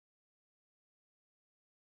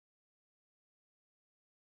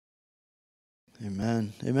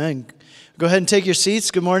Amen. Amen. Go ahead and take your seats.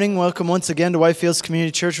 Good morning. Welcome once again to Whitefields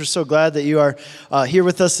Community Church. We're so glad that you are here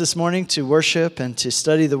with us this morning to worship and to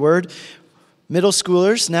study the Word. Middle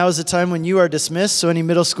schoolers, now is the time when you are dismissed. So any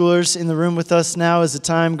middle schoolers in the room with us, now is the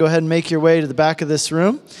time. Go ahead and make your way to the back of this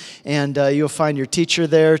room, and you'll find your teacher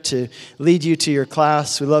there to lead you to your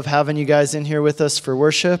class. We love having you guys in here with us for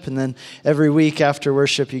worship, and then every week after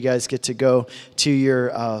worship, you guys get to go to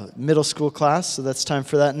your middle school class. So that's time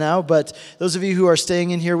for that now. But those of you who are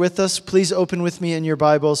staying in here with us, please open with me in your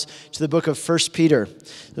Bibles to the book of 1 Peter.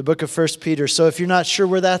 The book of 1 Peter. So if you're not sure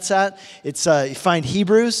where that's at, it's you find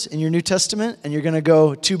Hebrews in your New Testament, and you're going to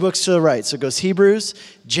go 2 books to the right. So it goes Hebrews,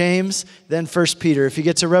 James, then 1 Peter. If you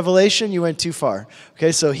get to Revelation, you went too far.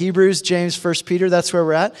 Okay, so Hebrews, James, 1 Peter, that's where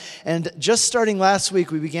we're at. And just starting last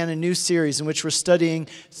week, we began a new series in which we're studying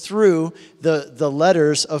through the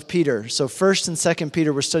letters of Peter. So 1st and 2nd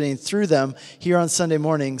Peter, we're studying through them here on Sunday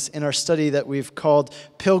mornings in our study that we've called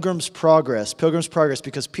Pilgrim's Progress. Pilgrim's Progress,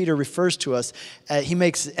 because Peter refers to us, he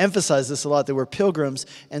emphasizes this a lot, that we're pilgrims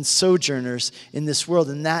and sojourners in this world,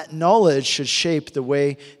 and that knowledge should shape the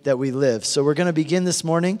way that we live. So we're going to begin this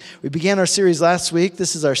morning. We began our series last week.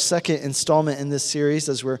 This is our second installment in this series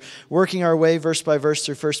as we're working our way verse by verse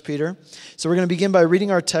through 1 Peter. So we're going to begin by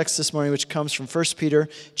reading our text this morning, which comes from 1 Peter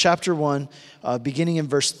chapter 1, beginning in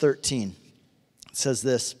verse 13. It says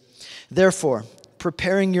this: "Therefore,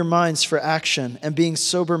 preparing your minds for action and being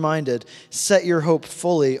sober-minded, set your hope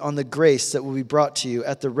fully on the grace that will be brought to you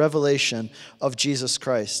at the revelation of Jesus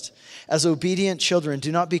Christ. As obedient children,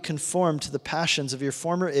 do not be conformed to the passions of your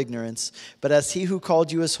former ignorance, but as he who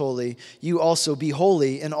called you is holy, you also be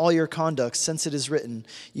holy in all your conduct, since it is written,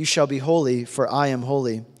 'You shall be holy, for I am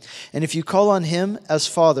holy.' And if you call on him as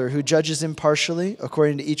Father, who judges impartially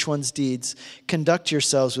according to each one's deeds, conduct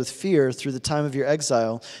yourselves with fear through the time of your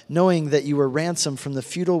exile, knowing that you were ransomed from the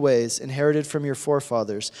futile ways inherited from your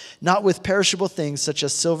forefathers, not with perishable things such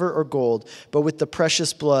as silver or gold, but with the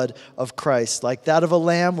precious blood of Christ, like that of a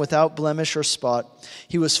lamb without blemish or spot.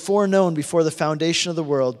 He was foreknown before the foundation of the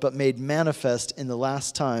world, but made manifest in the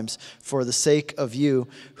last times for the sake of you,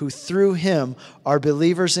 who through him are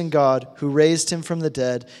believers in God, who raised him from the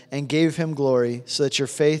dead and gave him glory, so that your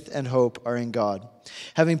faith and hope are in God.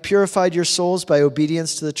 Having purified your souls by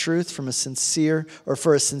obedience to the truth for a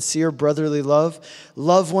sincere brotherly love,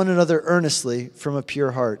 love one another earnestly from a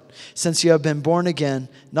pure heart, since you have been born again,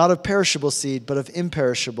 not of perishable seed, but of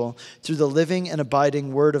imperishable, through the living and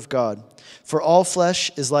abiding word of God. For all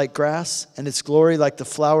flesh is like grass, and its glory like the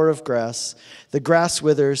flower of grass. The grass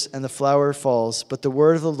withers and the flower falls, but the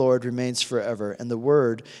word of the Lord remains forever. And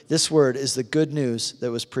this word is the good news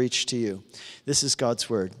that was preached to you." This is God's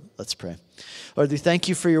word. Let's pray. Lord, we thank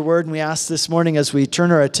you for your word, and we ask this morning as we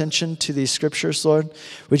turn our attention to these scriptures, Lord,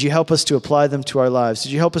 would you help us to apply them to our lives?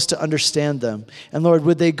 Would you help us to understand them? And Lord,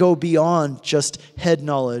 would they go beyond just head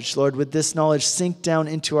knowledge? Lord, would this knowledge sink down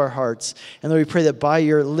into our hearts? And Lord, we pray that by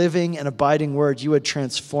your living and abiding word, you would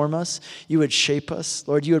transform us, you would shape us.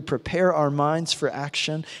 Lord, you would prepare our minds for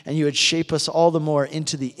action, and you would shape us all the more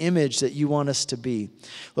into the image that you want us to be.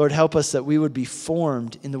 Lord, help us that we would be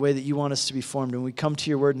formed in the way that you want us to be formed. And we come to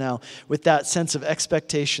your word now with that sense of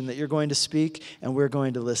expectation that you're going to speak and we're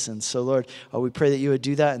going to listen. So Lord, we pray that you would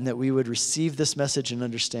do that and that we would receive this message and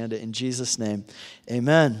understand it. In Jesus' name,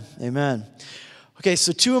 amen. Amen. Okay,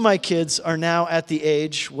 so 2 of my kids are now at the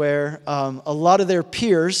age where a lot of their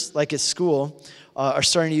peers, like at school, are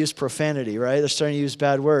starting to use profanity, right? They're starting to use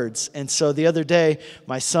bad words. And so the other day,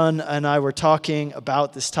 my son and I were talking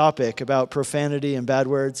about this topic, about profanity and bad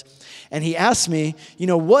words. And he asked me,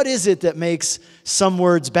 what is it that makes some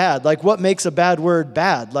words bad? Like, what makes a bad word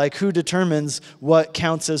bad? Like, who determines what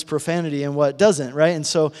counts as profanity and what doesn't, right? And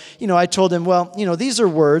so, I told him, well, these are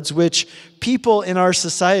words which people in our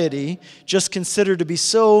society just consider to be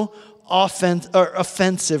so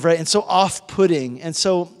offensive, right? And so off-putting and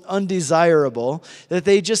so undesirable that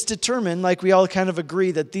they just determine, like we all kind of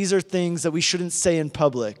agree, that these are things that we shouldn't say in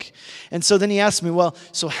public. And so then he asked me, well,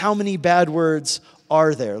 so how many bad words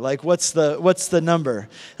are there? Like, what's the number?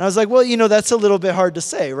 And I was like, well, that's a little bit hard to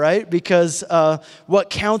say, right? Because what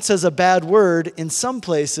counts as a bad word in some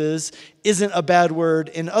places isn't a bad word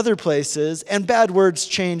in other places, and bad words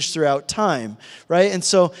change throughout time, right? And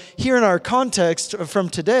so here in our context from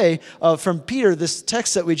today, from Peter, this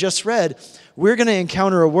text that we just read, we're going to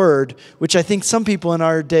encounter a word which I think some people in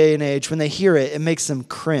our day and age, when they hear it, it makes them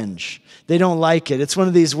cringe. They don't like it. It's one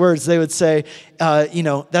of these words they would say,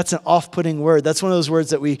 that's an off-putting word. That's one of those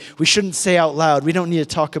words that we shouldn't say out loud. We don't need to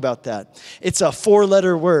talk about that. It's a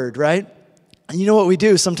 4-letter word, right? And you know what we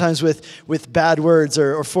do sometimes with bad words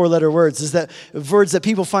or four-letter words is that words that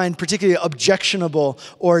people find particularly objectionable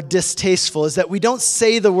or distasteful is that we don't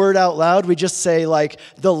say the word out loud. We just say like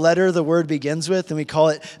the letter the word begins with, and we call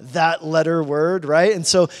it that letter word, right? And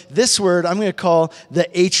so this word I'm going to call the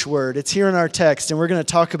H word. It's here in our text, and we're going to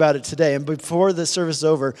talk about it today. And before the service is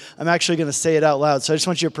over, I'm actually going to say it out loud. So I just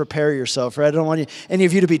want you to prepare yourself, right? I don't want any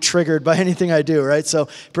of you to be triggered by anything I do, right? So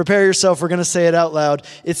prepare yourself. We're going to say it out loud.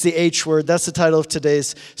 It's the H word. That's the title of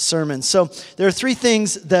today's sermon. So there are three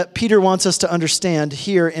things that Peter wants us to understand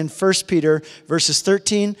here in 1 Peter verses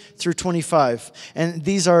 13 through 25. And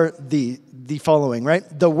these are the following, right?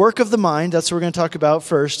 The work of the mind, that's what we're going to talk about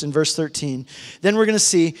first in verse 13. Then we're going to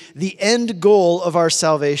see the end goal of our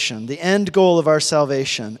salvation, the end goal of our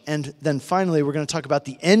salvation. And then finally, we're going to talk about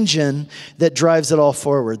the engine that drives it all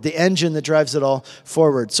forward, the engine that drives it all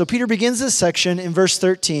forward. So Peter begins this section in verse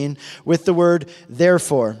 13 with the word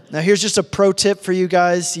therefore. Now here's just a pro tip for you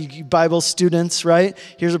guys, you Bible students, right?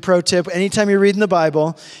 Here's a pro tip. Anytime you're reading the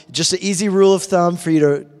Bible, just an easy rule of thumb for you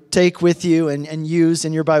to take with you and use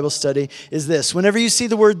in your Bible study is this. Whenever you see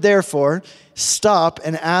the word therefore, stop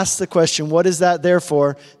and ask the question, what is that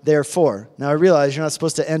therefore? Therefore. Now I realize you're not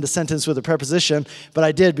supposed to end a sentence with a preposition, but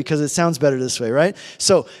I did because it sounds better this way, right?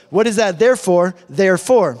 So what is that therefore?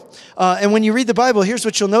 Therefore. And when you read the Bible, here's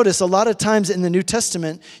what you'll notice. A lot of times in the New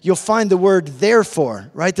Testament, you'll find the word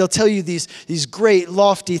therefore, right? They'll tell you these great,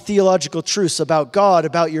 lofty theological truths about God,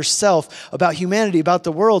 about yourself, about humanity, about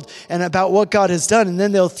the world, and about what God has done. And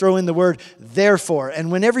then they'll throw in the word therefore.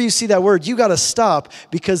 And whenever you see that word, you got to stop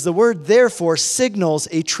because the word therefore signals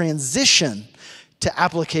a transition to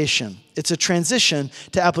application. It's a transition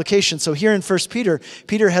to application. So here in 1 Peter,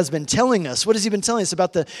 Peter has been telling us, what has he been telling us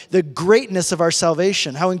about the greatness of our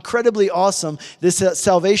salvation, how incredibly awesome this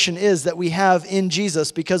salvation is that we have in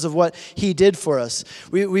Jesus because of what he did for us.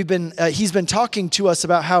 He's been talking to us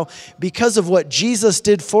about how because of what Jesus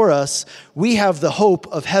did for us, we have the hope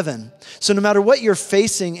of heaven. So no matter what you're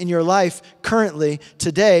facing in your life currently,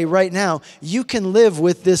 today, right now, you can live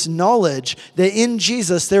with this knowledge that in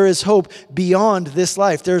Jesus there is hope beyond this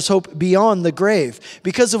life. There's hope beyond the grave.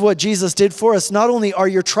 Because of what Jesus did for us, not only are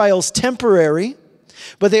your trials temporary,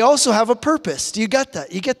 but they also have a purpose. Do you get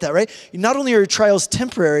that? You get that, right? Not only are your trials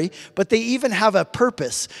temporary, but they even have a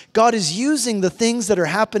purpose. God is using the things that are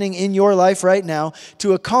happening in your life right now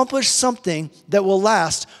to accomplish something that will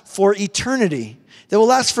last for eternity. That will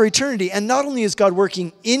last for eternity. And not only is God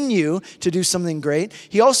working in you to do something great,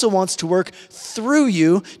 he also wants to work through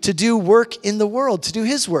you to do work in the world, to do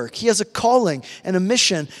his work. He has a calling and a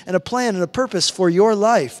mission and a plan and a purpose for your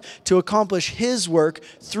life to accomplish his work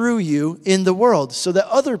through you in the world so that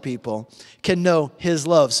other people can know his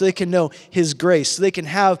love, so they can know his grace, so they can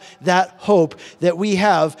have that hope that we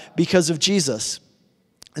have because of Jesus.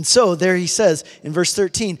 And so there he says in verse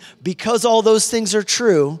 13, because all those things are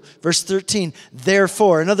true, verse 13,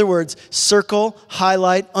 therefore, in other words, circle,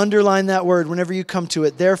 highlight, underline that word whenever you come to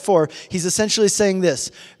it. Therefore, he's essentially saying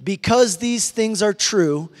this, because these things are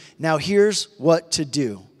true, now here's what to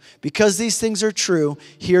do. Because these things are true,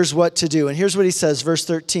 here's what to do. And here's what he says, verse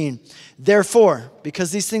 13. Therefore,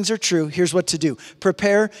 because these things are true, here's what to do.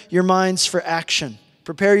 Prepare your minds for action.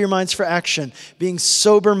 Prepare your minds for action, being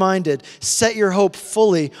sober-minded. Set your hope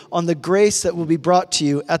fully on the grace that will be brought to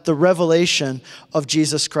you at the revelation of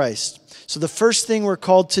Jesus Christ. So the first thing we're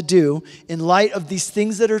called to do in light of these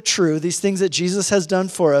things that are true, these things that Jesus has done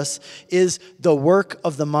for us, is the work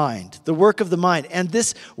of the mind. The work of the mind. And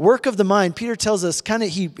this work of the mind, Peter tells us,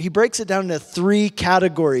 he breaks it down into three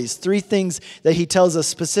categories, three things that he tells us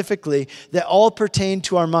specifically that all pertain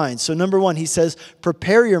to our minds. So number one, he says,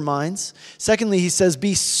 prepare your minds. Secondly, he says,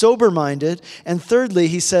 be sober-minded. And thirdly,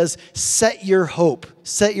 he says, set your hope.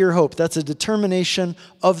 Set your hope. That's a determination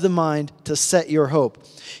of the mind to set your hope.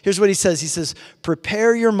 Here's what he says. He says,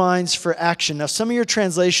 prepare your minds for action. Now, some of your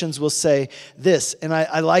translations will say this, and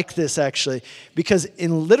I like this actually, because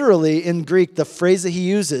literally in Greek, the phrase that he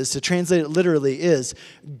uses to translate it literally is,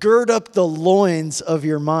 gird up the loins of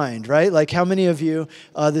your mind, right? Like how many of you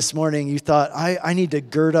this morning, you thought, I need to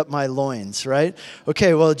gird up my loins, right?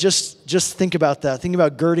 Okay, well, just think about that. Think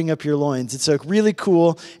about girding up your loins. It's a really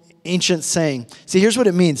cool ancient saying. See, here's what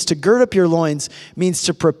it means. To gird up your loins means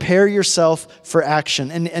to prepare yourself for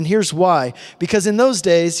action. And here's why. Because in those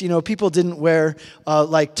days, people didn't wear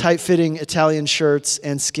like tight-fitting Italian shirts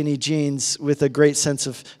and skinny jeans with a great sense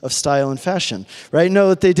of style and fashion, right? No,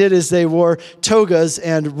 what they did is they wore togas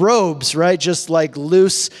and robes, right? Just like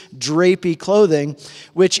loose, drapey clothing,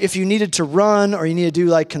 which if you needed to run or you needed to do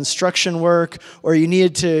like construction work or you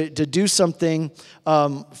needed to do something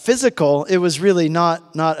physical, it was really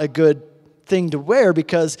not a good thing to wear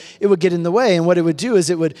because it would get in the way. And what it would do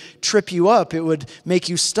is it would trip you up. It would make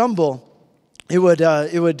you stumble. It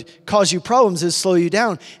would cause you problems, it would slow you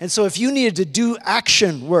down. And so if you needed to do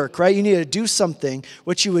action work, right, you needed to do something,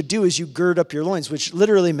 what you would do is you gird up your loins, which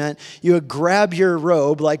literally meant you would grab your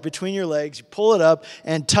robe, like between your legs, you pull it up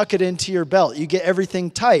and tuck it into your belt. You get everything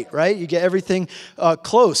tight, right? You get everything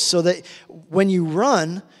close so that when you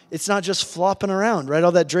run, it's not just flopping around, right?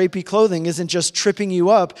 All that drapey clothing isn't just tripping you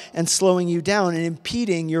up and slowing you down and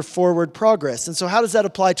impeding your forward progress. And so how does that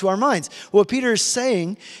apply to our minds? What Peter is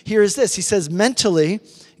saying here is this. He says, mentally,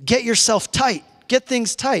 get yourself tight. Get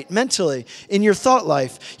things tight mentally in your thought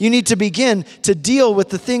life. You need to begin to deal with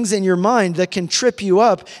the things in your mind that can trip you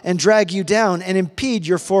up and drag you down and impede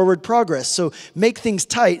your forward progress. So make things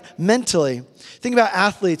tight mentally. Think about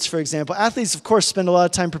athletes, for example. Athletes, of course, spend a lot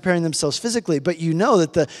of time preparing themselves physically, but you know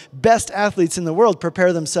that the best athletes in the world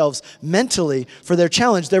prepare themselves mentally for their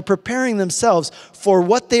challenge. They're preparing themselves for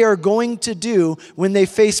what they are going to do when they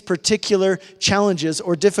face particular challenges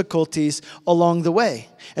or difficulties along the way.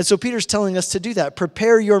 And so Peter's telling us to do that.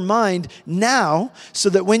 Prepare your mind now so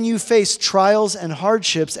that when you face trials and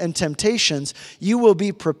hardships and temptations, you will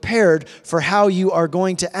be prepared for how you are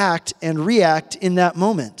going to act and react in that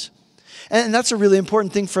moment. And that's a really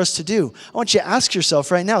important thing for us to do. I want you to ask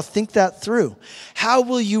yourself right now, think that through. How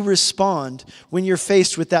will you respond when you're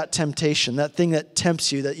faced with that temptation, that thing that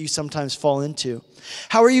tempts you, that you sometimes fall into?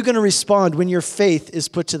 How are you going to respond when your faith is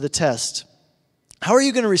put to the test? How are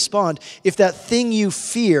you going to respond if that thing you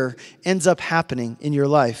fear ends up happening in your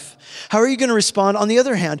life? How are you going to respond, on the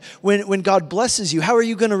other hand, when God blesses you? How are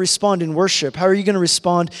you going to respond in worship? How are you going to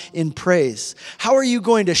respond in praise? How are you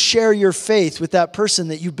going to share your faith with that person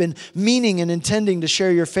that you've been meaning and intending to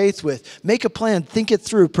share your faith with? Make a plan. Think it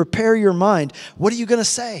through. Prepare your mind. What are you going to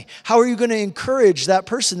say? How are you going to encourage that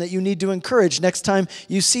person that you need to encourage next time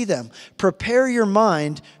you see them? Prepare your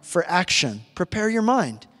mind for action. Prepare your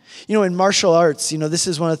mind. You know, in martial arts, this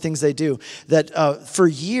is one of the things they do, that for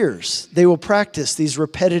years they will practice these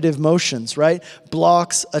repetitive motions, right?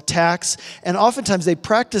 Blocks, attacks, and oftentimes they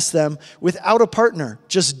practice them without a partner,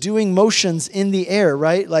 just doing motions in the air,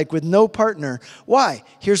 right? Like with no partner. Why?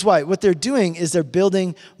 Here's why. What they're doing is they're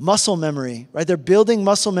building muscle memory, right? They're building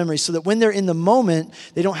muscle memory so that when they're in the moment,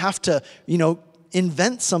 they don't have to,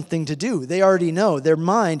 invent something to do. They already know. Their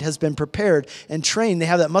mind has been prepared and trained. They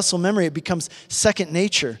have that muscle memory. It becomes second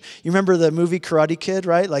nature. You remember the movie Karate Kid,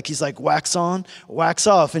 right? Like he's like wax on, wax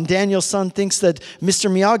off. And Daniel's son thinks that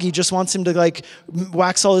Mr. Miyagi just wants him to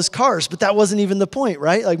wax all his cars. But that wasn't even the point,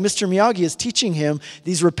 right? Like Mr. Miyagi is teaching him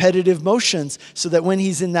these repetitive motions so that when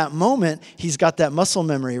he's in that moment, he's got that muscle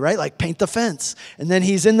memory, right? Like paint the fence. And then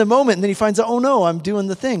he's in the moment and then he finds out, oh no, I'm doing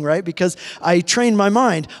the thing, right? Because I trained my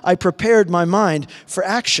mind. I prepared my mind for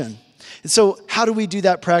action. And so how do we do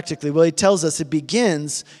that practically? Well, he tells us it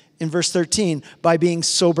begins in verse 13 by being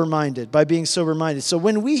sober-minded, So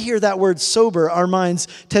when we hear that word sober, our minds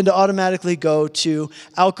tend to automatically go to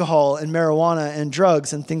alcohol and marijuana and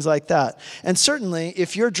drugs and things like that. And certainly,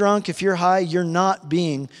 if you're drunk, if you're high, you're not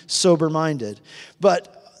being sober-minded.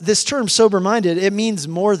 But this term sober-minded, it means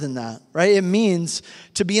more than that, right? It means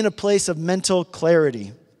to be in a place of mental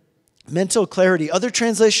clarity. Mental clarity. Other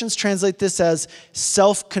translations translate this as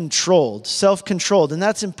self-controlled, and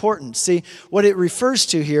that's important. See, what it refers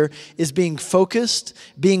to here is being focused,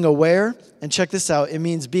 being aware, and check this out, it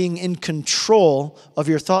means being in control of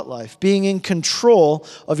your thought life, being in control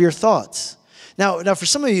of your thoughts. Now, for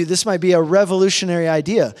some of you, this might be a revolutionary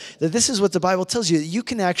idea, that this is what the Bible tells you, that you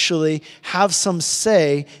can actually have some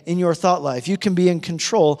say in your thought life. You can be in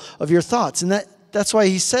control of your thoughts, and that's why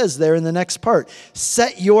he says there in the next part,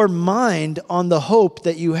 set your mind on the hope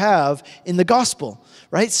that you have in the gospel,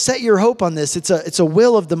 right? Set your hope on this. It's a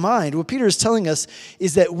will of the mind. What Peter is telling us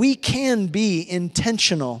is that we can be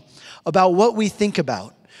intentional about what we think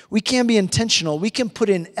about. We can be intentional. We can put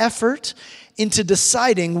in effort into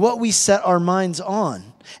deciding what we set our minds on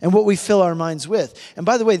and what we fill our minds with. And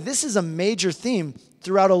by the way, this is a major theme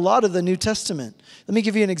throughout a lot of the New Testament. Let me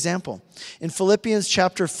give you an example. In Philippians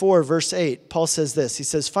chapter 4, verse 8, Paul says this. He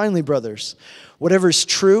says, finally, brothers, whatever's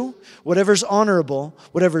true, whatever's honorable,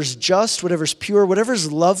 whatever's just, whatever's pure,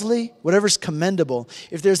 whatever's lovely, whatever's commendable,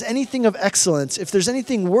 if there's anything of excellence, if there's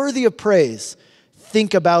anything worthy of praise,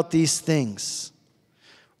 think about these things.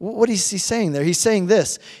 What is he saying there? He's saying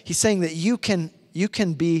this. He's saying that you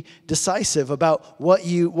can be decisive about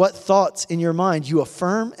what thoughts in your mind you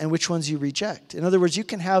affirm and which ones you reject. In other words, you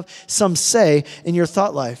can have some say in your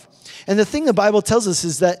thought life. And the thing the Bible tells us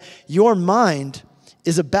is that your mind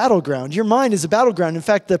is a battleground. Your mind is a battleground. In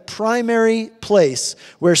fact, the primary place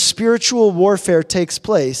where spiritual warfare takes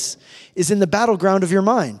place is in the battleground of your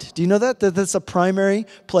mind. Do you know that? That's a primary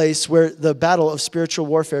place where the battle of spiritual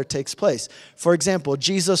warfare takes place. For example,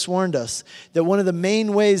 Jesus warned us that one of the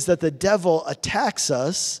main ways that the devil attacks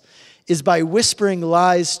us is by whispering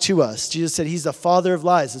lies to us. Jesus said he's the father of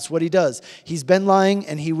lies. That's what he does. He's been lying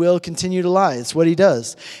and he will continue to lie. It's what he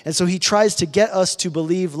does. And so he tries to get us to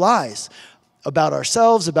believe lies about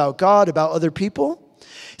ourselves, about God, about other people.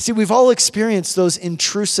 See, we've all experienced those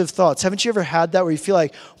intrusive thoughts. Haven't you ever had that where you feel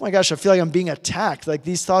like, oh my gosh, I feel like I'm being attacked. Like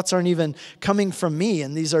these thoughts aren't even coming from me.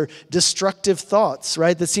 And these are destructive thoughts,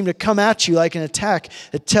 right? That seem to come at you like an attack,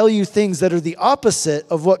 that tell you things that are the opposite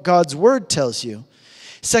of what God's word tells you.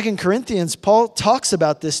 2 Corinthians, Paul talks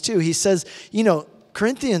about this too. He says,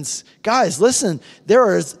 Corinthians, guys, listen,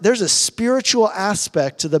 there's a spiritual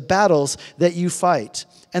aspect to the battles that you fight.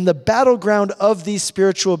 And the battleground of these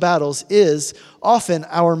spiritual battles is often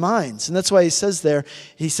our minds. And that's why he says there,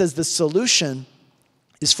 he says the solution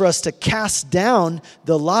is for us to cast down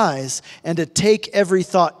the lies and to take every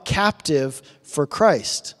thought captive for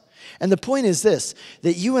Christ. And the point is this,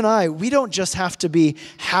 that you and I, we don't just have to be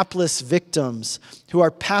hapless victims who are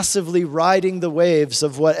passively riding the waves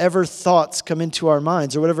of whatever thoughts come into our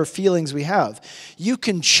minds or whatever feelings we have. You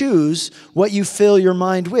can choose what you fill your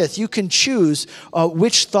mind with. You can choose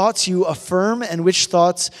which thoughts you affirm and which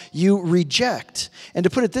thoughts you reject. And to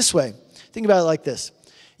put it this way, think about it like this.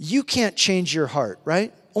 You can't change your heart,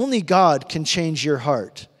 right? Only God can change your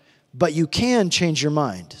heart. But you can change your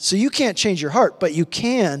mind. So you can't change your heart, but you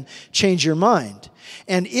can change your mind.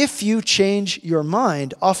 And if you change your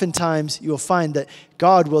mind, oftentimes you'll find that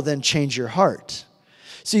God will then change your heart.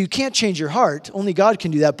 So you can't change your heart, only God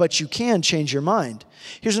can do that, but you can change your mind.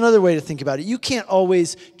 Here's another way to think about it. You can't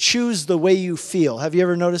always choose the way you feel. Have you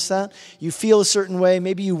ever noticed that? You feel a certain way,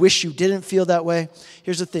 maybe you wish you didn't feel that way.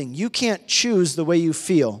 Here's the thing, you can't choose the way you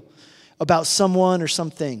feel about someone or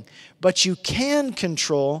something, but you can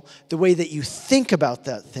control the way that you think about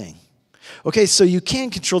that thing. Okay, so you can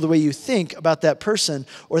control the way you think about that person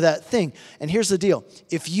or that thing. And here's the deal.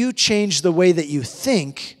 If you change the way that you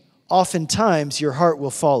think, oftentimes your heart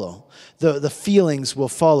will follow. The feelings will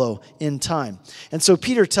follow in time. And so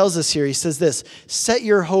Peter tells us here, he says this, set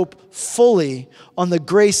your hope fully on the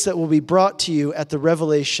grace that will be brought to you at the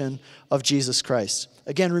revelation of Jesus Christ.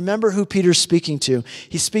 Again, remember who Peter's speaking to.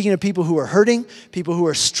 He's speaking to people who are hurting, people who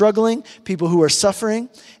are struggling, people who are suffering,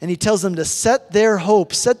 and he tells them to set their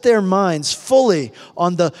hope, set their minds fully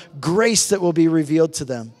on the grace that will be revealed to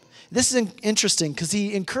them. This is interesting because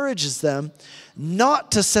he encourages them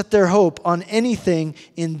not to set their hope on anything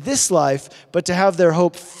in this life, but to have their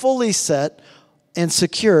hope fully set and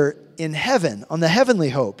secure in heaven, on the heavenly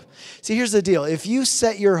hope. See, here's the deal. If you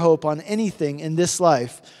set your hope on anything in this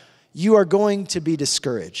life, you are going to be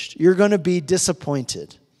discouraged. You're going to be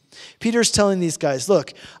disappointed. Peter's telling these guys,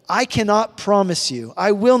 look, I cannot promise you,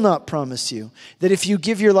 I will not promise you that if you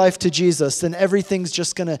give your life to Jesus, then everything's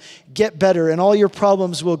just going to get better and all your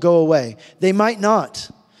problems will go away. They might not.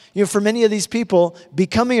 For many of these people,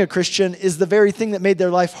 becoming a Christian is the very thing that made their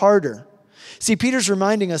life harder. See, Peter's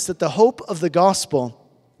reminding us that the hope of the gospel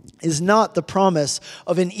is not the promise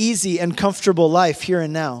of an easy and comfortable life here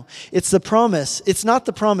and now. It's not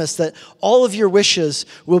the promise that all of your wishes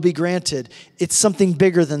will be granted. It's something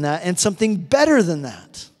bigger than that and something better than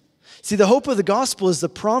that. See, the hope of the gospel is the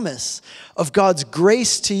promise of God's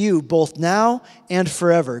grace to you both now and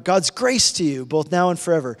forever. God's grace to you both now and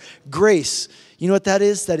forever. Grace. You know what that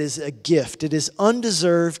is? That is a gift. It is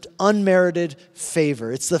undeserved, unmerited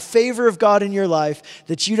favor. It's the favor of God in your life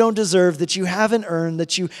that you don't deserve, that you haven't earned,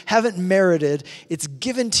 that you haven't merited. It's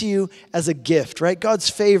given to you as a gift, right? God's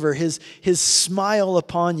favor, His smile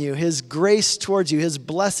upon you, His grace towards you, His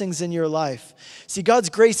blessings in your life. See, God's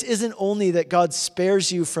grace isn't only that God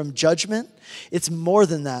spares you from judgment. It's more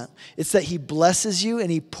than that. It's that He blesses you and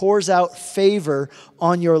He pours out favor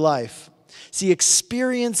on your life. See,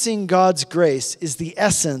 experiencing God's grace is the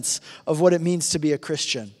essence of what it means to be a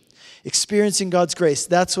Christian. Experiencing God's grace,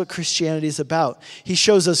 that's what Christianity is about. He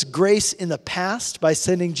shows us grace in the past by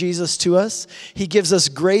sending Jesus to us. He gives us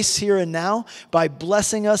grace here and now by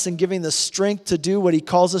blessing us and giving the strength to do what He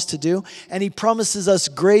calls us to do. And He promises us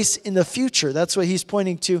grace in the future. That's what he's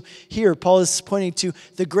pointing to here. Paul is pointing to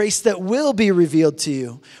the grace that will be revealed to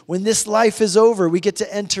you. When this life is over, we get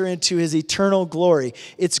to enter into His eternal glory.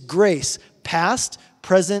 It's grace, past,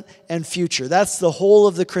 present, and future. That's the whole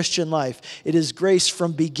of the Christian life. It is grace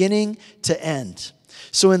from beginning to end.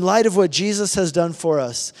 So in light of what Jesus has done for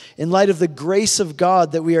us, in light of the grace of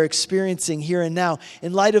God that we are experiencing here and now,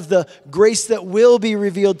 in light of the grace that will be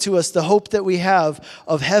revealed to us, the hope that we have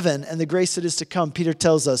of heaven and the grace that is to come, Peter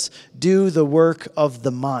tells us, do the work of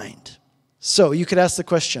the mind. So you could ask the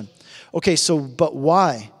question, Okay, but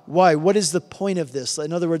why? Why? What is the point of this?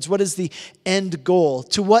 In other words, what is the end goal?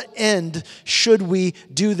 To what end should we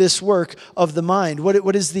do this work of the mind?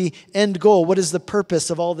 What is the end goal? What is the purpose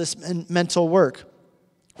of all this mental work?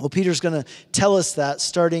 Well, Peter's going to tell us that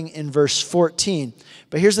starting in verse 14.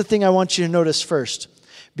 But here's the thing I want you to notice first.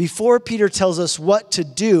 Before Peter tells us what to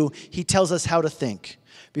do, he tells us how to think.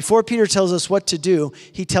 Before Peter tells us what to do,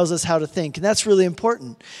 he tells us how to think. And that's really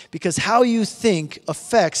important because how you think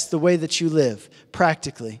affects the way that you live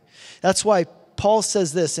practically. That's why Paul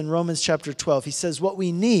says this in Romans chapter 12. He says what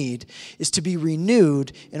we need is to be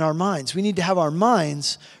renewed in our minds. We need to have our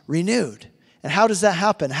minds renewed. And how does that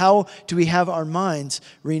happen? How do we have our minds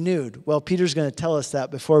renewed? Well, Peter's going to tell us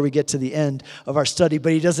that before we get to the end of our study,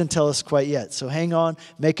 but he doesn't tell us quite yet. So hang on,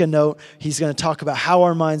 make a note. He's going to talk about how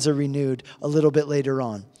our minds are renewed a little bit later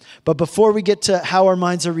on. But before we get to how our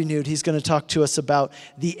minds are renewed, he's going to talk to us about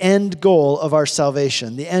the end goal of our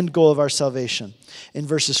salvation, the end goal of our salvation in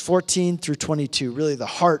verses 14 through 22, really the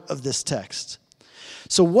heart of this text.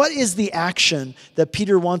 So what is the action that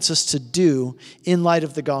Peter wants us to do in light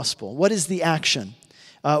of the gospel? What is the action?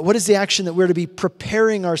 What is the action that we're to be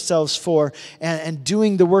preparing ourselves for and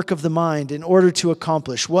doing the work of the mind in order to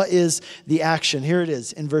accomplish? What is the action? Here it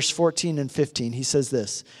is in verse 14 and 15. He says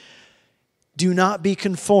this, "Do not be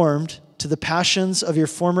conformed to the passions of your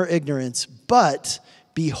former ignorance, but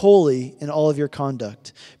be holy in all of your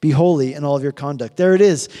conduct." Be holy in all of your conduct. There it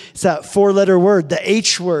is. It's that four-letter word, the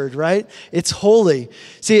H word, right? It's holy.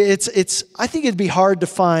 See, I think it'd be hard to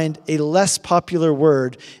find a less popular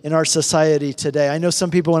word in our society today. I know some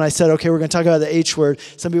people, when I said, okay, we're going to talk about the H word,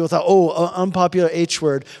 some people thought, unpopular H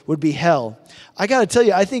word would be hell. I got to tell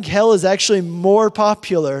you, I think hell is actually more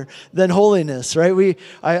popular than holiness, right?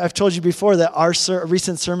 I've told you before that our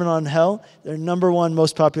recent sermon on hell, their number one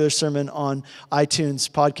most popular sermon on iTunes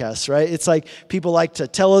podcasts, right? It's like people like to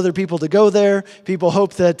tell other people to go there. People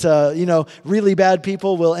hope that, really bad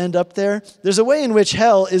people will end up there. There's a way in which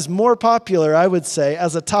hell is more popular, I would say,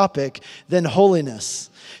 as a topic than holiness.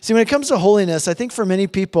 See, when it comes to holiness, I think for many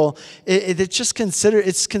people, it's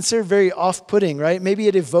considered very off-putting, right? Maybe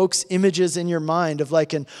it evokes images in your mind of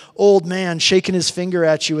like an old man shaking his finger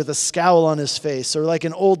at you with a scowl on his face, or like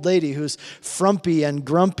an old lady who's frumpy and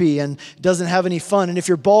grumpy and doesn't have any fun. And if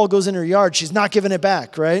your ball goes in her yard, she's not giving it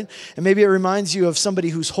back, right? And maybe it reminds you of somebody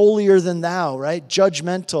who's holier than thou, right?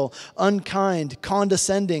 Judgmental, unkind,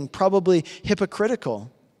 condescending, probably hypocritical.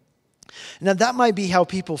 Now, that might be how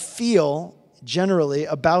people feel generally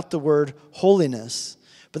about the word holiness,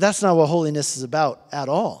 but that's not what holiness is about at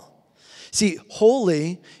all. See,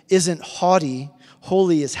 holy isn't haughty,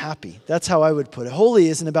 holy is happy. That's how I would put it. Holy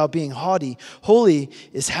isn't about being haughty, holy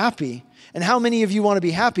is happy. And how many of you want to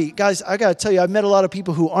be happy? Guys, I got to tell you, I've met a lot of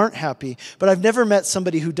people who aren't happy, but I've never met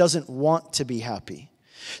somebody who doesn't want to be happy.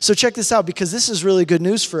 So check this out, because this is really good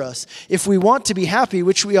news for us. If we want to be happy,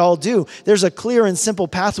 which we all do, there's a clear and simple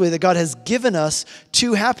pathway that God has given us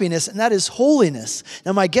to happiness, and that is holiness.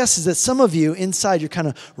 Now, my guess is that some of you inside, you're kind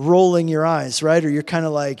of rolling your eyes, right? Or you're kind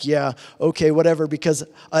of like, yeah, okay, whatever, because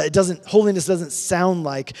holiness doesn't sound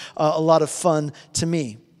like a lot of fun to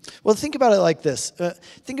me. Well, think about it like this.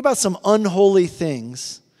 Think about some unholy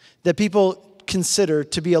things that people consider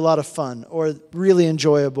to be a lot of fun or really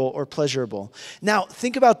enjoyable or pleasurable. Now,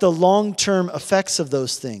 think about the long-term effects of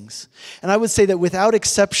those things. And I would say that without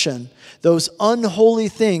exception, those unholy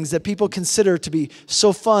things that people consider to be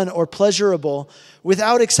so fun or pleasurable,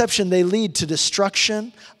 without exception, they lead to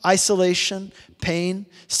destruction, isolation, pain,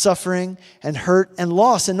 suffering, and hurt and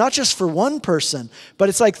loss. And not just for one person, but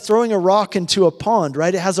it's like throwing a rock into a pond,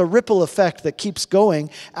 right? It has a ripple effect that keeps going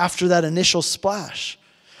after that initial splash.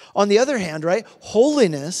 On the other hand, right,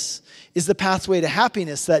 holiness is the pathway to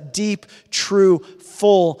happiness, that deep, true,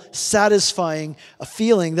 full, satisfying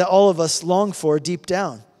feeling that all of us long for deep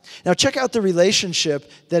down. Now check out the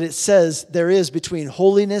relationship that it says there is between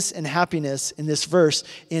holiness and happiness in this verse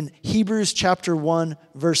in Hebrews chapter 1,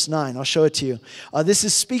 verse 9. I'll show it to you. This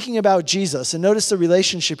is speaking about Jesus. And notice the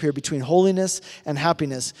relationship here between holiness and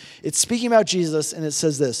happiness. It's speaking about Jesus, and it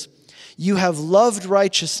says this: "You have loved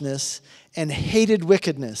righteousness and hated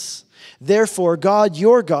wickedness. Therefore, God,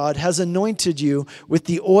 your God, has anointed you with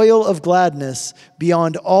the oil of gladness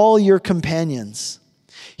beyond all your companions."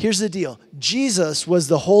 Here's the deal. Jesus was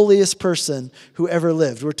the holiest person who ever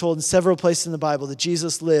lived. We're told in several places in the Bible that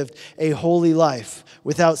Jesus lived a holy life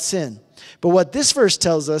without sin. But what this verse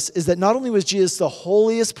tells us is that not only was Jesus the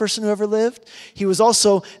holiest person who ever lived, he was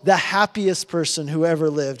also the happiest person who ever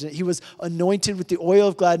lived. He was anointed with the oil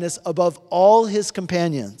of gladness above all his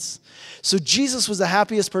companions. So Jesus was the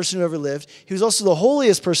happiest person who ever lived. He was also the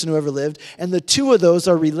holiest person who ever lived. And the two of those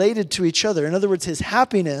are related to each other. In other words, his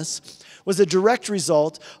happiness was a direct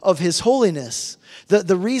result of his holiness.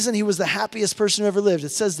 The reason he was the happiest person who ever lived, it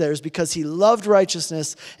says there, is because he loved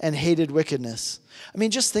righteousness and hated wickedness. I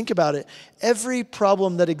mean, just think about it. Every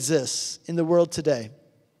problem that exists in the world today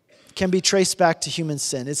can be traced back to human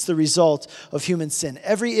sin. It's the result of human sin.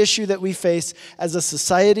 Every issue that we face as a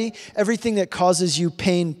society, everything that causes you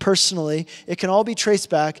pain personally, it can all be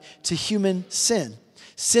traced back to human sin.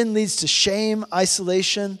 Sin leads to shame,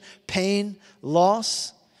 isolation, pain,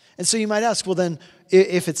 loss. And so you might ask, well then,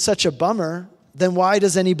 if it's such a bummer, then why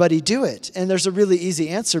does anybody do it? And there's a really easy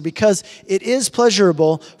answer, because it is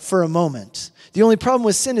pleasurable for a moment. The only problem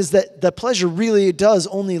with sin is that the pleasure really does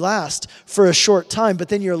only last for a short time, but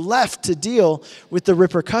then you're left to deal with the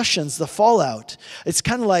repercussions, the fallout. It's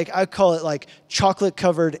kind of like, I call it like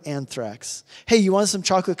chocolate-covered anthrax. Hey, you want some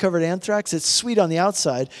chocolate-covered anthrax? It's sweet on the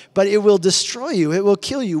outside, but it will destroy you. It will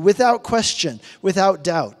kill you without question, without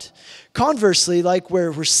doubt. Conversely, like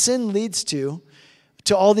where sin leads to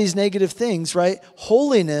all these negative things, right?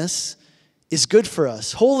 Holiness is good for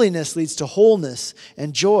us. Holiness leads to wholeness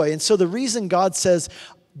and joy. And so the reason God says,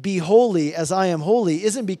 be holy as I am holy,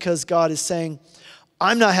 isn't because God is saying,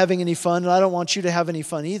 I'm not having any fun and I don't want you to have any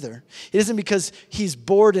fun either. It isn't because he's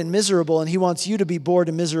bored and miserable and he wants you to be bored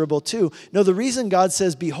and miserable too. No, the reason God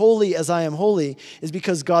says, be holy as I am holy, is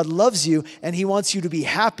because God loves you and he wants you to be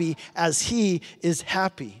happy as he is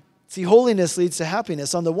happy. See, holiness leads to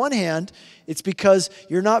happiness. On the one hand, it's because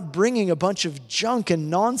you're not bringing a bunch of junk and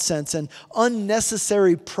nonsense and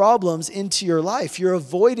unnecessary problems into your life. You're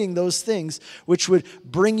avoiding those things which would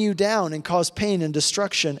bring you down and cause pain and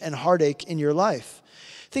destruction and heartache in your life.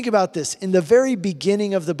 Think about this. In the very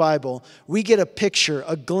beginning of the Bible, we get a picture,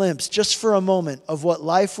 a glimpse, just for a moment, of what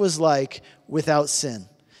life was like without sin.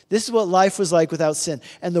 This is what life was like without sin.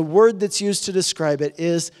 And the word that's used to describe it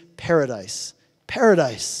is paradise.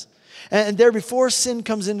 Paradise. And there, before sin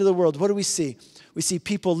comes into the world, what do we see? We see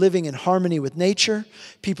people living in harmony with nature,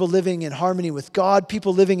 people living in harmony with God,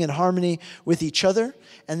 people living in harmony with each other.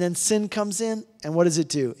 And then sin comes in, and what does it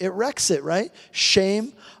do? It wrecks it, right?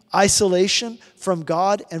 Shame, isolation from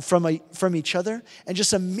God and from each other, and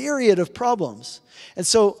just a myriad of problems. And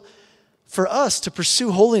so for us to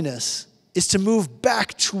pursue holiness is to move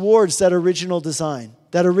back towards that original design,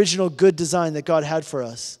 that original good design that God had for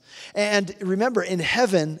us. And remember, in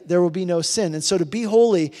heaven, there will be no sin. And so to be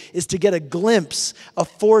holy is to get a glimpse, a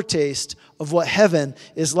foretaste of what heaven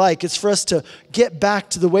is like. It's for us to get back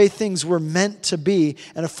to the way things were meant to be,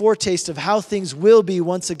 and a foretaste of how things will be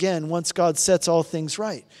once again, once God sets all things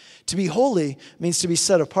right. To be holy means to be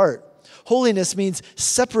set apart. Holiness means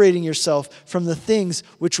separating yourself from the things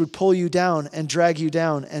which would pull you down and drag you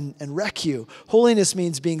down and wreck you. Holiness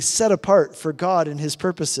means being set apart for God and his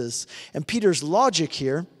purposes. And Peter's logic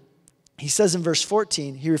here, he says in verse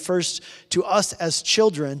 14, he refers to us as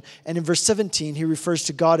children, and in verse 17, he refers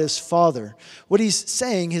to God as Father. What he's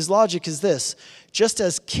saying, his logic is this: just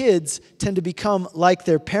as kids tend to become like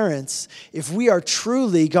their parents, if we are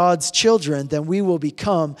truly God's children, then we will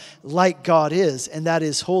become like God is, and that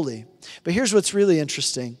is holy. But here's what's really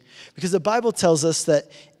interesting, because the Bible tells us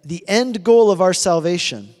that the end goal of our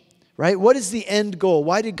salvation, right? What is the end goal?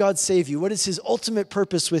 Why did God save you? What is his ultimate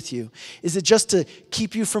purpose with you? Is it just to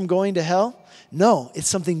keep you from going to hell? No, it's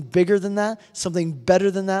something bigger than that, something better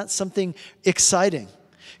than that, something exciting.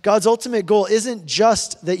 God's ultimate goal isn't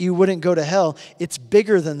just that you wouldn't go to hell. It's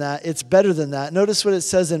bigger than that. It's better than that. Notice what it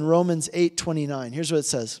says in Romans 8:29. Here's what it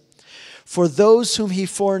says. For those whom he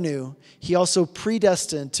foreknew, he also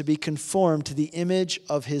predestined to be conformed to the image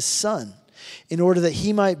of his Son, in order that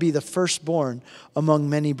he might be the firstborn among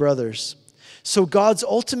many brothers. So God's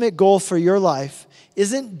ultimate goal for your life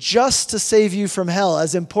isn't just to save you from hell,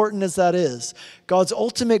 as important as that is. God's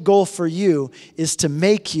ultimate goal for you is to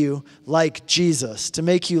make you like Jesus, to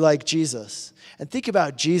make you like Jesus. And think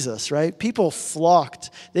about Jesus, right? People flocked.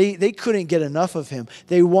 They couldn't get enough of him.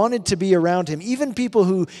 They wanted to be around him. Even people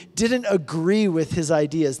who didn't agree with his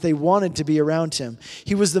ideas, they wanted to be around him.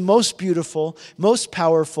 He was the most beautiful, most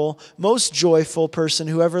powerful, most joyful person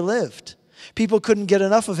who ever lived. People couldn't get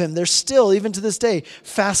enough of him. They're still, even to this day,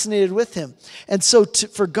 fascinated with him. And so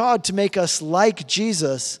for God to make us like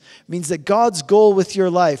Jesus means that God's goal with your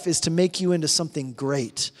life is to make you into something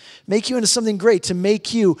great. Make you into something great, to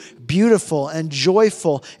make you beautiful and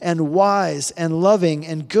joyful and wise and loving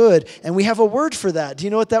and good. And we have a word for that. Do you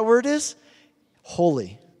know what that word is?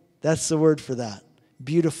 Holy. That's the word for that.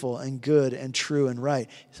 Beautiful and good and true and right.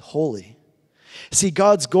 It's holy. See,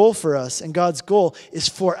 God's goal for us and God's goal is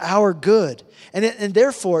for our good. And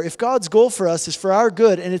therefore, if God's goal for us is for our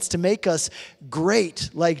good and it's to make us great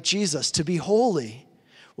like Jesus, to be holy,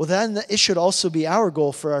 well, then it should also be our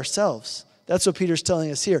goal for ourselves. That's what Peter's telling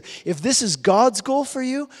us here. If this is God's goal for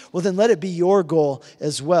you, well, then let it be your goal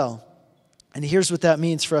as well. And here's what that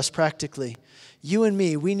means for us practically. You and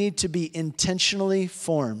me, we need to be intentionally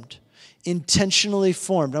formed. Intentionally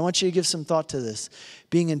formed. I want you to give some thought to this.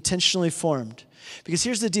 Being intentionally formed. Because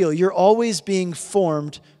here's the deal. You're always being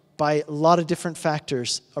formed by a lot of different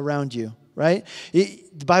factors around you, right?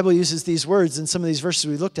 The Bible uses these words in some of these verses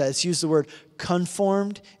we looked at. It's used the word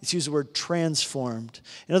conformed. It's used the word transformed.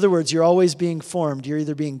 In other words, you're always being formed. You're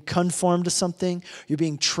either being conformed to something, you're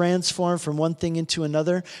being transformed from one thing into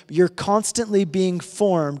another. You're constantly being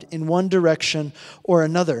formed in one direction or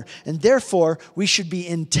another. And therefore, we should be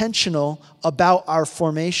intentional about our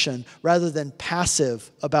formation rather than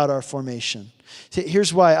passive about our formation.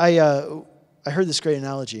 Here's why I heard this great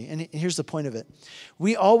analogy, and here's the point of it.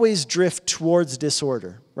 We always drift towards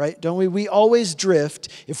disorder, right? Don't we? We always drift.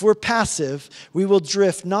 If we're passive, we will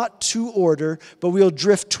drift not to order, but we'll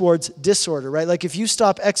drift towards disorder, right? Like if you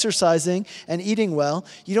stop exercising and eating well,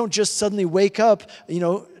 you don't just suddenly wake up,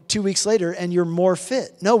 2 weeks later and you're more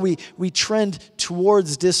fit. No, we trend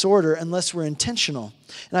towards disorder unless we're intentional.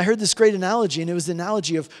 And I heard this great analogy, and it was the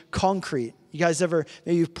analogy of concrete. You guys maybe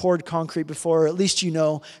you've poured concrete before, or at least you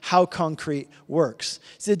know how concrete works.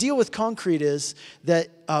 So the deal with concrete is that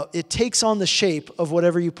it takes on the shape of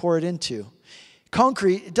whatever you pour it into.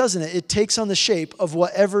 Concrete, doesn't it? It takes on the shape of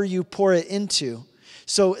whatever you pour it into.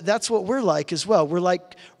 So that's what we're like as well. We're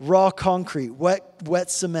like raw concrete,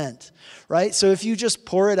 wet cement, right? So if you just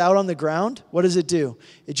pour it out on the ground, what does it do?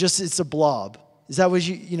 It's a blob. Is that what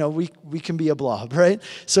we can be a blob, right?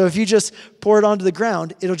 So if you just pour it onto the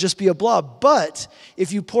ground, it'll just be a blob. But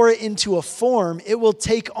if you pour it into a form, it will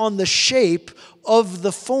take on the shape of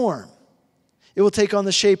the form. It will take on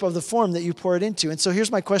the shape of the form that you pour it into. And so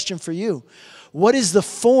here's my question for you. What is the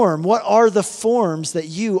form? What are the forms that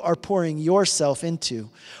you are pouring yourself into?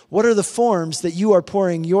 What are the forms that you are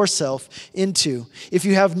pouring yourself into? If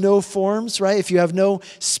you have no forms, right? If you have no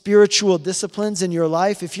spiritual disciplines in your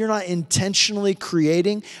life, if you're not intentionally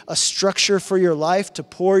creating a structure for your life to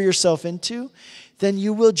pour yourself into, then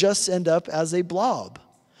you will just end up as a blob.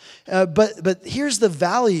 But here's the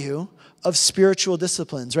value of spiritual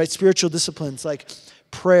disciplines, right? Spiritual disciplines like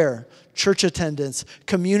prayer, church attendance,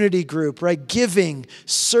 community group, right? Giving,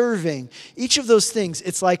 serving. Each of those things,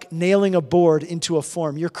 it's like nailing a board into a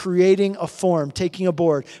form. You're creating a form, taking a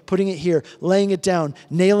board, putting it here, laying it down,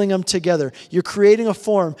 nailing them together. You're creating a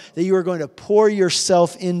form that you are going to pour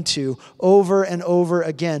yourself into over and over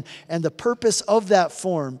again. And the purpose of that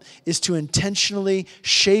form is to intentionally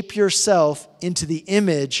shape yourself into the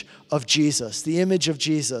image of Jesus, the image of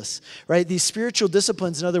Jesus, right? These spiritual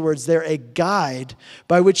disciplines, in other words, they're a guide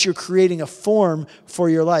by which you're creating a form for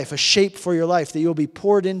your life, a shape for your life that you'll be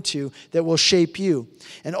poured into that will shape you.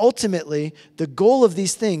 And ultimately, the goal of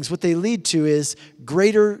these things, what they lead to is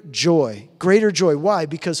greater joy. Greater joy. Why?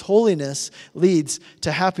 Because holiness leads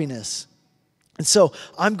to happiness. And so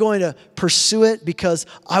I'm going to pursue it because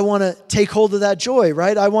I want to take hold of that joy,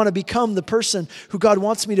 right? I want to become the person who God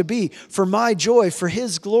wants me to be for my joy, for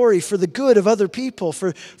His glory, for the good of other people,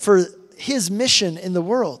 for His mission in the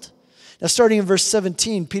world. Now, starting in verse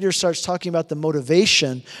 17, Peter starts talking about the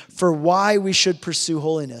motivation for why we should pursue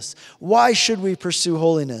holiness. Why should we pursue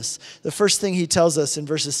holiness? The first thing he tells us in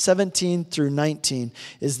verses 17 through 19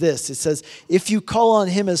 is this. It says, if you call on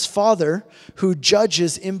Him as Father, who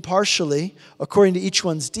judges impartially according to each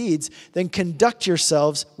one's deeds, then conduct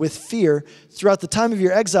yourselves with fear throughout the time of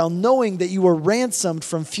your exile, knowing that you were ransomed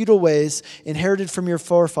from futile ways inherited from your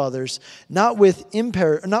forefathers, not with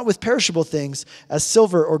perishable things as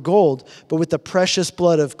silver or gold, but with the precious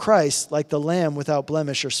blood of Christ, like the lamb without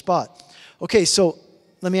blemish or spot. Okay, so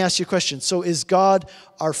let me ask you a question. So is God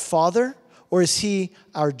our Father, or is He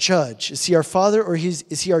our judge? Is he our Father, or is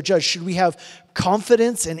he our judge? Should we have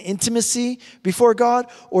confidence and intimacy before God,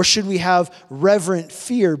 or should we have reverent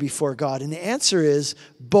fear before God? And the answer is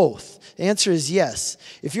both. The answer is yes.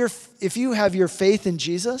 If you have your faith in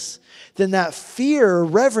Jesus, then that fear or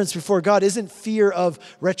reverence before God isn't fear of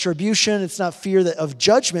retribution. It's not fear of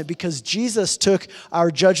judgment, because Jesus took our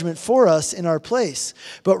judgment for us in our place.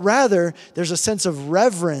 But rather, there's a sense of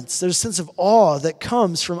reverence. There's a sense of awe that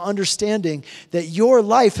comes from understanding that your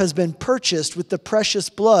life has been purchased with the precious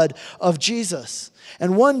blood of Jesus.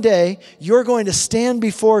 And one day, you're going to stand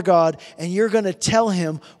before God and you're going to tell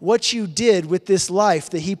him what you did with this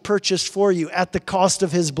life that he purchased for you at the cost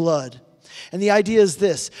of his blood. And the idea is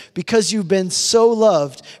this: because you've been so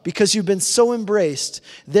loved, because you've been so embraced,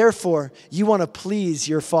 therefore you want to please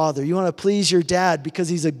your Father. You want to please your dad because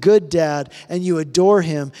he's a good dad, and you adore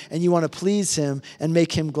him, and you want to please him and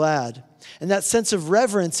make him glad. And that sense of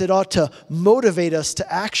reverence, it ought to motivate us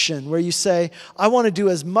to action, where you say, I want to do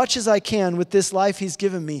as much as I can with this life he's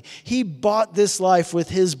given me. He bought this life with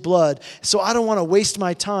his blood, so I don't want to waste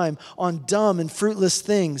my time on dumb and fruitless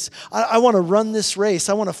things. I want to run this race.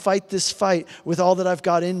 I want to fight this fight with all that I've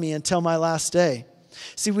got in me until my last day.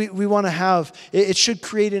 See, we want to have, it should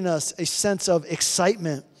create in us a sense of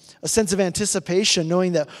excitement, a sense of anticipation,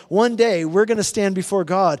 knowing that one day we're going to stand before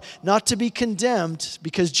God, not to be condemned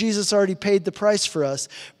because Jesus already paid the price for us,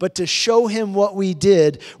 but to show him what we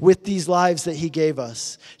did with these lives that he gave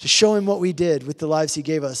us, to show him what we did with the lives he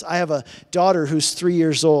gave us. I have a daughter who's 3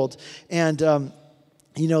 years old, and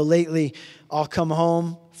lately I'll come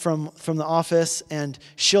home from the office and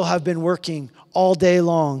she'll have been working all day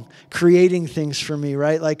long creating things for me,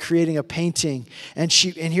 right? Like creating a painting. And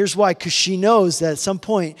here's why: because she knows that at some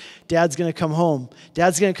point Dad's going to come home.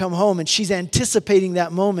 Dad's going to come home, and she's anticipating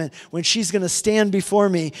that moment when she's going to stand before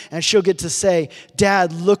me and she'll get to say,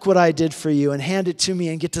 Dad, look what I did for you, and hand it to me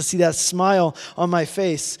and get to see that smile on my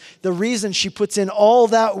face. The reason she puts in all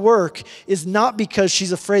that work is not because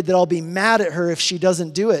she's afraid that I'll be mad at her if she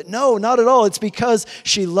doesn't do it. No, not at all. It's because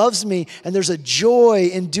she loves me, and there's a joy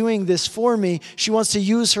in doing this for me. She wants to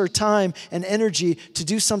use her time and energy to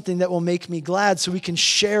do something that will make me glad, so we can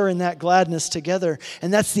share in that gladness together.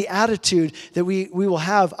 And that's the attitude that we will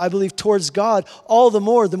have, I believe, towards God all the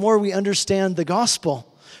more we understand the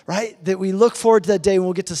gospel, right? That we look forward to that day when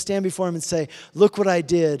we'll get to stand before him and say, look what I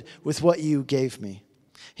did with what you gave me.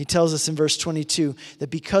 He tells us in verse 22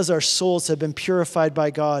 that because our souls have been purified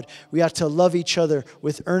by God, we ought to love each other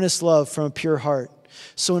with earnest love from a pure heart.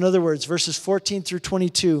 So in other words, verses 14 through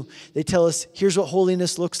 22, they tell us, here's what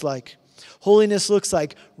holiness looks like. Holiness looks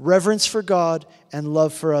like reverence for God and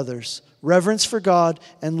love for others. Reverence for God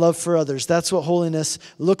and love for others. That's what holiness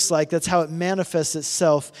looks like. That's how it manifests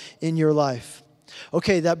itself in your life.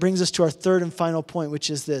 Okay, that brings us to our third and final point, which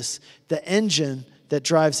is this: the engine that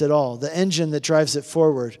drives it all, the engine that drives it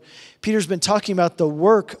forward. Peter's been talking about the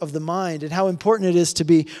work of the mind and how important it is to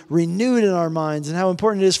be renewed in our minds and how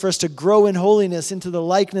important it is for us to grow in holiness into the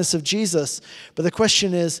likeness of Jesus. But the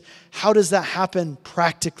question is, how does that happen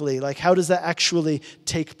practically? Like, how does that actually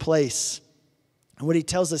take place? And what he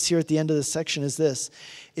tells us here at the end of this section is this: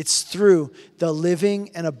 it's through the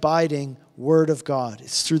living and abiding Word of God.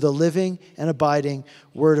 It's through the living and abiding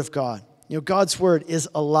Word of God. God's Word is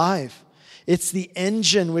alive. It's the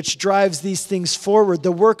engine which drives these things forward,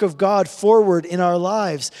 the work of God forward in our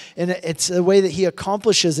lives. And it's the way that he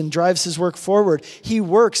accomplishes and drives his work forward. He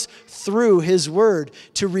works through his word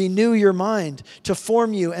to renew your mind, to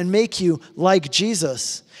form you and make you like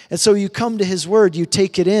Jesus. And so you come to his word, you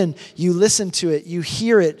take it in, you listen to it, you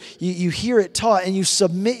hear it taught, and you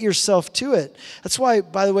submit yourself to it. That's why,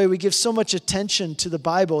 by the way, we give so much attention to the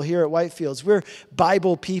Bible here at Whitefields. We're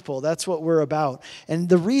Bible people. That's what we're about. And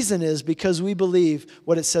the reason is because we believe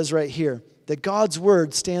what it says right here, that God's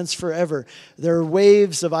word stands forever. There are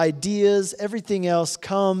waves of ideas, everything else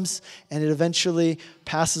comes, and it eventually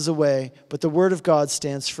passes away. But the word of God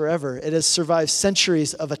stands forever. It has survived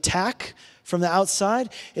centuries of attack from the outside.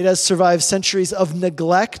 It has survived centuries of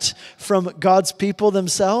neglect from God's people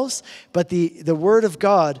themselves, but the word of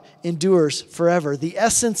God endures forever. The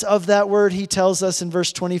essence of that word, he tells us in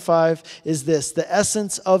verse 25, is this: the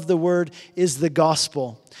essence of the word is the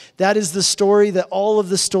gospel. That is the story that all of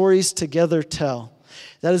the stories together tell.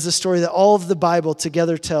 That is the story that all of the Bible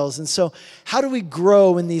together tells. And so how do we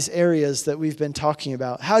grow in these areas that we've been talking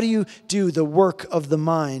about? How do you do the work of the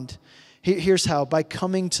mind? Here's how: by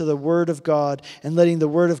coming to the Word of God and letting the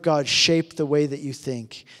Word of God shape the way that you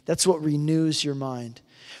think. That's what renews your mind.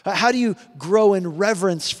 How do you grow in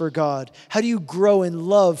reverence for God? How do you grow in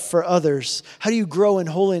love for others? How do you grow in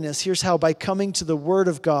holiness? Here's how: by coming to the Word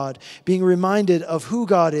of God, being reminded of who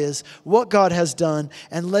God is, what God has done,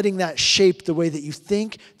 and letting that shape the way that you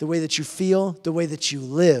think, the way that you feel, the way that you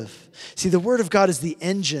live. See, the Word of God is the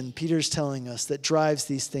engine, Peter's telling us, that drives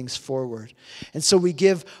these things forward. And so we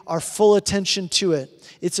give our full attention to it.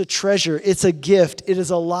 It's a treasure. It's a gift. It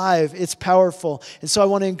is alive. It's powerful. And so I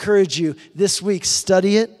want to encourage you this week,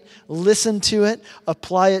 study it, listen to it,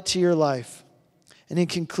 apply it to your life. And in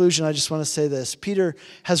conclusion, I just want to say this. Peter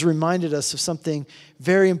has reminded us of something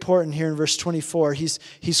very important here in verse 24.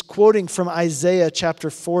 He's quoting from Isaiah chapter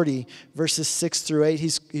 40, verses 6 through 8.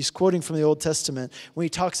 He's quoting from the Old Testament when he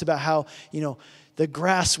talks about how, the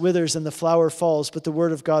grass withers and the flower falls, but the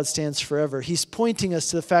word of God stands forever. He's pointing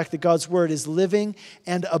us to the fact that God's word is living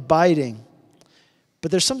and abiding.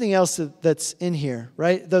 But there's something else that's in here,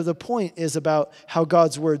 right? The point is about how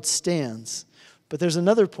God's word stands. But there's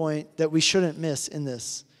another point that we shouldn't miss in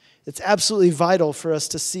this. It's absolutely vital for us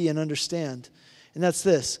to see and understand. And that's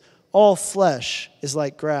this: all flesh is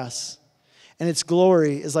like grass, and its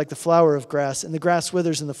glory is like the flower of grass, and the grass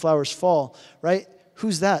withers and the flowers fall, right?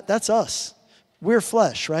 Who's that? That's us. We're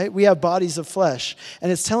flesh, right? We have bodies of flesh.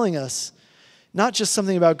 And it's telling us not just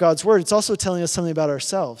something about God's word, it's also telling us something about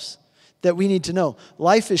ourselves that we need to know.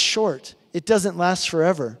 Life is short. It doesn't last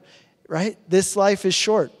forever, right? This life is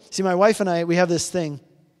short. See, my wife and I, we have this thing.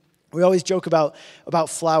 We always joke about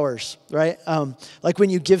flowers, right? Like when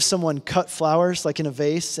you give someone cut flowers, like in a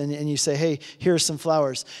vase, and you say, hey, here are some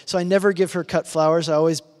flowers. So I never give her cut flowers. I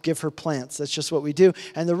always give her plants. That's just what we do.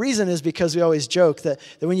 And the reason is because we always joke that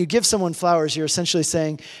when you give someone flowers, you're essentially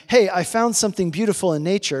saying, hey, I found something beautiful in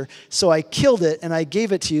nature, so I killed it and I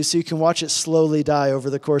gave it to you so you can watch it slowly die over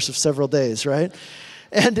the course of several days, right?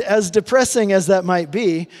 And as depressing as that might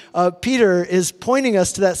be, Peter is pointing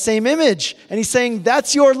us to that same image. And he's saying,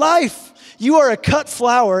 that's your life. You are a cut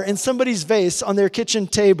flower in somebody's vase on their kitchen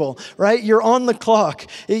table, right? You're on the clock.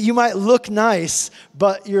 You might look nice,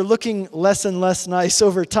 but you're looking less and less nice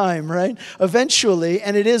over time, right? Eventually,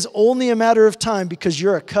 and it is only a matter of time because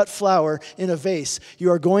you're a cut flower in a vase. You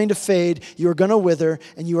are going to fade, you are going to wither,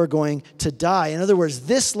 and you are going to die. In other words,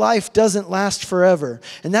 this life doesn't last forever.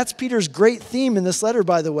 And that's Peter's great theme in this letter,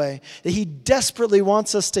 by the way, that he desperately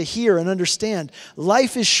wants us to hear and understand.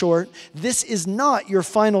 Life is short. This is not your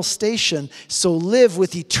final station. So live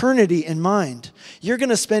with eternity in mind. You're going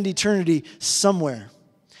to spend eternity somewhere.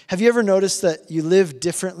 Have you ever noticed that you live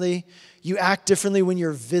differently? You act differently when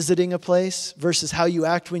you're visiting a place versus how you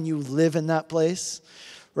act when you live in that place?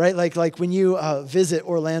 Right? Like when you visit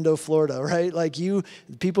Orlando, Florida, right? Like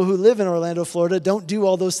people who live in Orlando, Florida don't do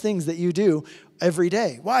all those things that you do every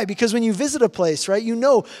day. Why? Because when you visit a place, right, you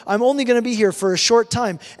know I'm only going to be here for a short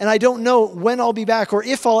time and I don't know when I'll be back or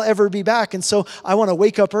if I'll ever be back. And so I want to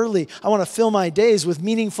wake up early. I want to fill my days with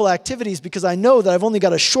meaningful activities because I know that I've only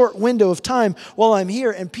got a short window of time while I'm here.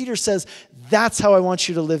 And Peter says, that's how I want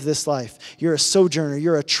you to live this life. You're a sojourner.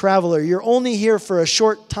 You're a traveler. You're only here for a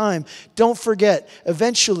short time. Don't forget,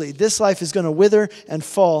 eventually this life is going to wither and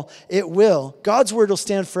fall. It will. God's word will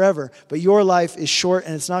stand forever, but your life is short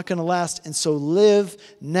and it's not going to last. And so live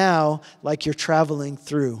now like you're traveling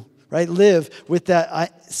through. Right? Live with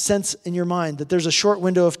that sense in your mind that there's a short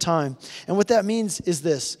window of time. And what that means is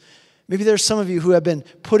this. Maybe there's some of you who have been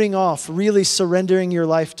putting off really surrendering your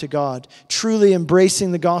life to God, truly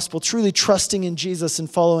embracing the gospel, truly trusting in Jesus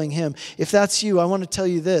and following him. If that's you, I want to tell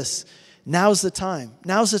you this. Now's the time.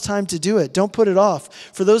 Now's the time to do it. Don't put it off.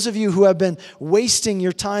 For those of you who have been wasting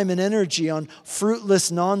your time and energy on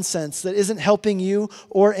fruitless nonsense that isn't helping you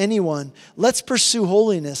or anyone, let's pursue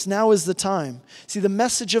holiness. Now is the time. See, the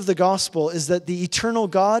message of the gospel is that the eternal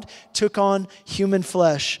God took on human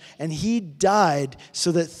flesh, and he died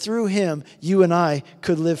so that through him, you and I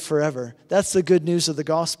could live forever. That's the good news of the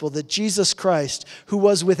gospel, that Jesus Christ, who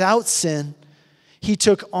was without sin, he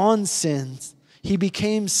took on sins. He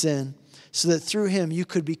became sin, so that through him you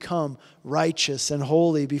could become righteous and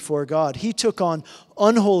holy before God. He took on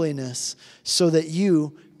unholiness so that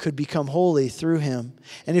you could become holy through him.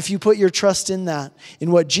 And if you put your trust in that,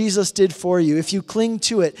 in what Jesus did for you, if you cling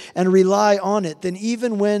to it and rely on it, then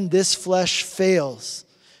even when this flesh fails,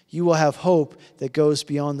 you will have hope that goes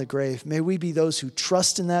beyond the grave. May we be those who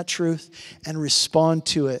trust in that truth and respond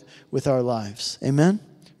to it with our lives. Amen?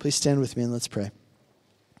 Please stand with me and let's pray.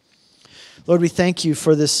 Lord, we thank you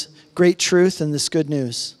for this great truth and this good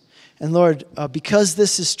news. And Lord, because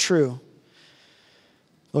this is true,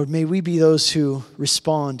 Lord, may we be those who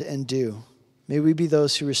respond and do. May we be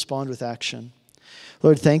those who respond with action.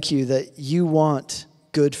 Lord, thank you that you want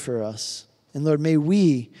good for us. And Lord, may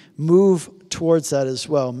we move towards that as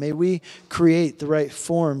well. May we create the right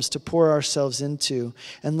forms to pour ourselves into.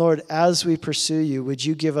 And Lord, as we pursue you, would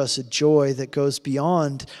you give us a joy that goes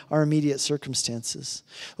beyond our immediate circumstances?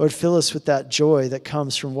 Lord, fill us with that joy that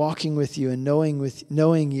comes from walking with you and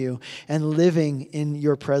knowing you and living in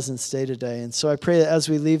your presence day to day. And so I pray that as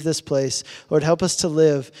we leave this place, Lord, help us to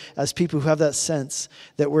live as people who have that sense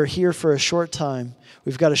that we're here for a short time.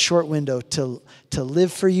 We've got a short window to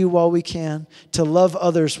live for you while we can, to love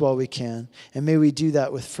others while we can. And may we do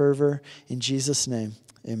that with fervor. In Jesus' name,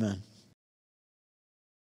 amen.